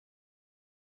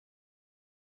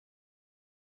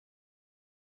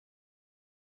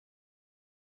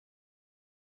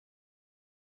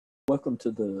Welcome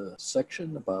to the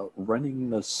section about running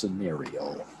the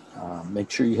scenario.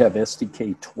 Make sure you have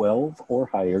STK 12 or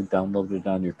higher downloaded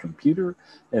on your computer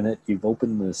and that you've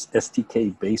opened this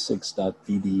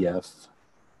stkbasics.pdf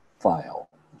file.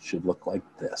 It should look like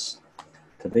this.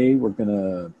 Today we're going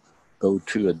to go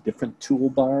to a different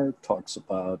toolbar. It talks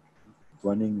about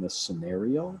running the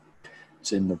scenario.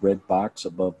 It's in the red box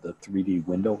above the 3D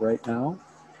window right now,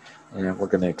 and we're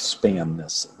going to expand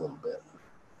this a little bit.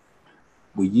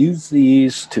 We use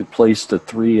these to place the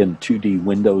 3 and 2D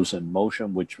windows in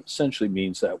motion, which essentially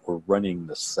means that we're running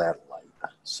the satellite.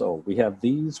 So we have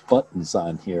these buttons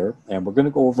on here, and we're going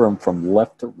to go over them from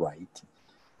left to right.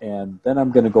 And then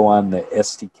I'm going to go on the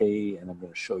STK, and I'm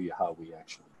going to show you how we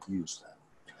actually use them.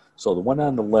 So the one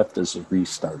on the left is a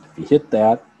restart. If you hit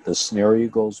that, the scenario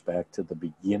goes back to the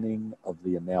beginning of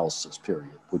the analysis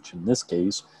period, which in this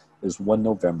case is 1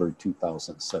 November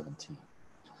 2017.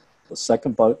 The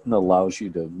second button allows you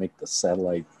to make the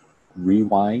satellite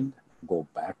rewind, go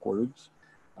backwards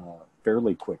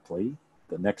fairly quickly.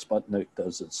 The next button it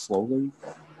does it slowly.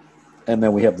 And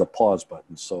then we have the pause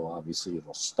button, so obviously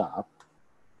it'll stop.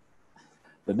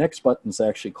 The next button is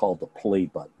actually called the play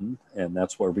button, and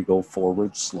that's where we go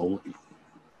forward slowly.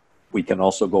 We can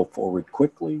also go forward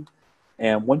quickly.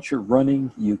 And once you're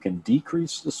running, you can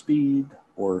decrease the speed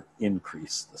or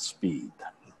increase the speed.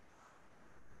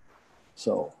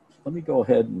 So let me go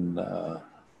ahead and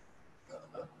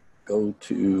go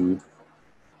to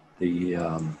the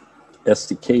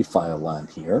SDK file on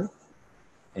here.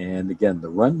 And again,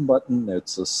 the run button,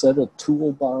 it's a set of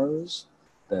toolbars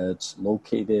that's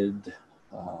located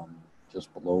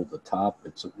just below the top.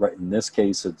 It's right, in this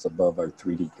case, it's above our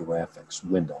 3D graphics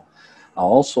window. I'll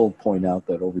also point out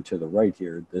that over to the right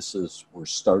here, we're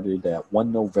started at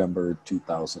 1 November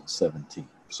 2017.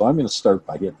 So I'm going to start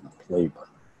by hitting the play button.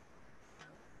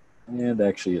 And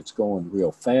actually it's going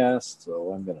real fast,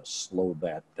 so I'm going to slow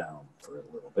that down for a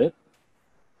little bit.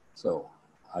 So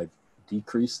I've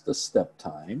decreased the step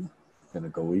time. I'm going to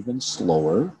go even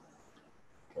slower.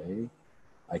 Okay,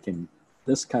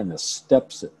 this kind of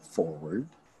steps it forward,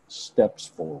 steps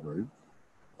forward.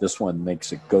 This one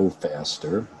makes it go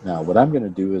faster. Now what I'm going to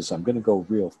do is I'm going to go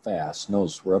real fast.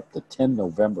 Notice we're up to 10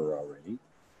 November already.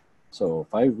 So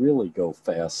if I really go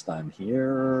fast on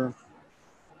here,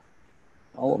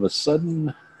 all of a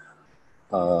sudden,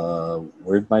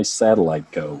 where'd my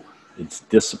satellite go? It's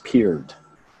disappeared.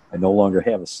 I no longer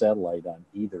have a satellite on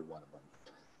either one of them.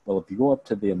 Well, if you go up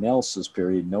to the analysis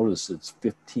period, notice it's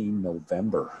 15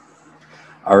 November.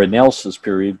 Our analysis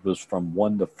period was from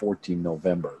 1 to 14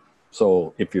 November.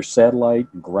 So if your satellite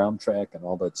and ground track and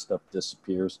all that stuff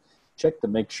disappears, check to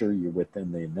make sure you're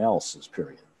within the analysis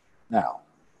period. Now,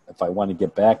 if I want to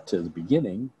get back to the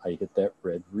beginning, I hit that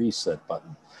red reset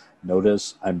button.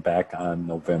 Notice I'm back on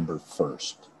November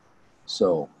 1st.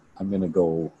 So I'm going to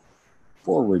go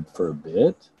forward for a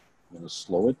bit. I'm going to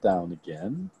slow it down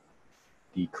again,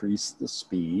 decrease the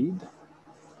speed.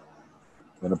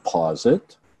 I'm going to pause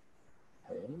it.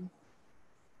 Okay.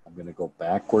 I'm going to go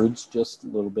backwards just a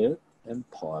little bit and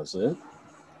pause it.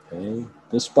 Okay.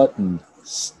 This button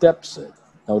steps it.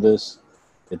 Notice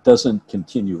it doesn't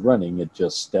continue running, it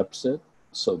just steps it.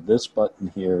 So this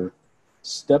button here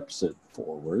steps it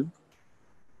forward.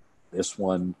 This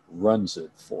one runs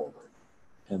it forward.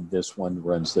 And this one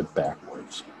runs it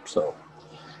backwards. So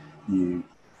the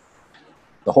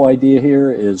whole idea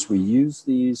here is we use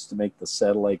these to make the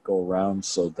satellite go around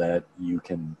so that you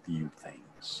can view things.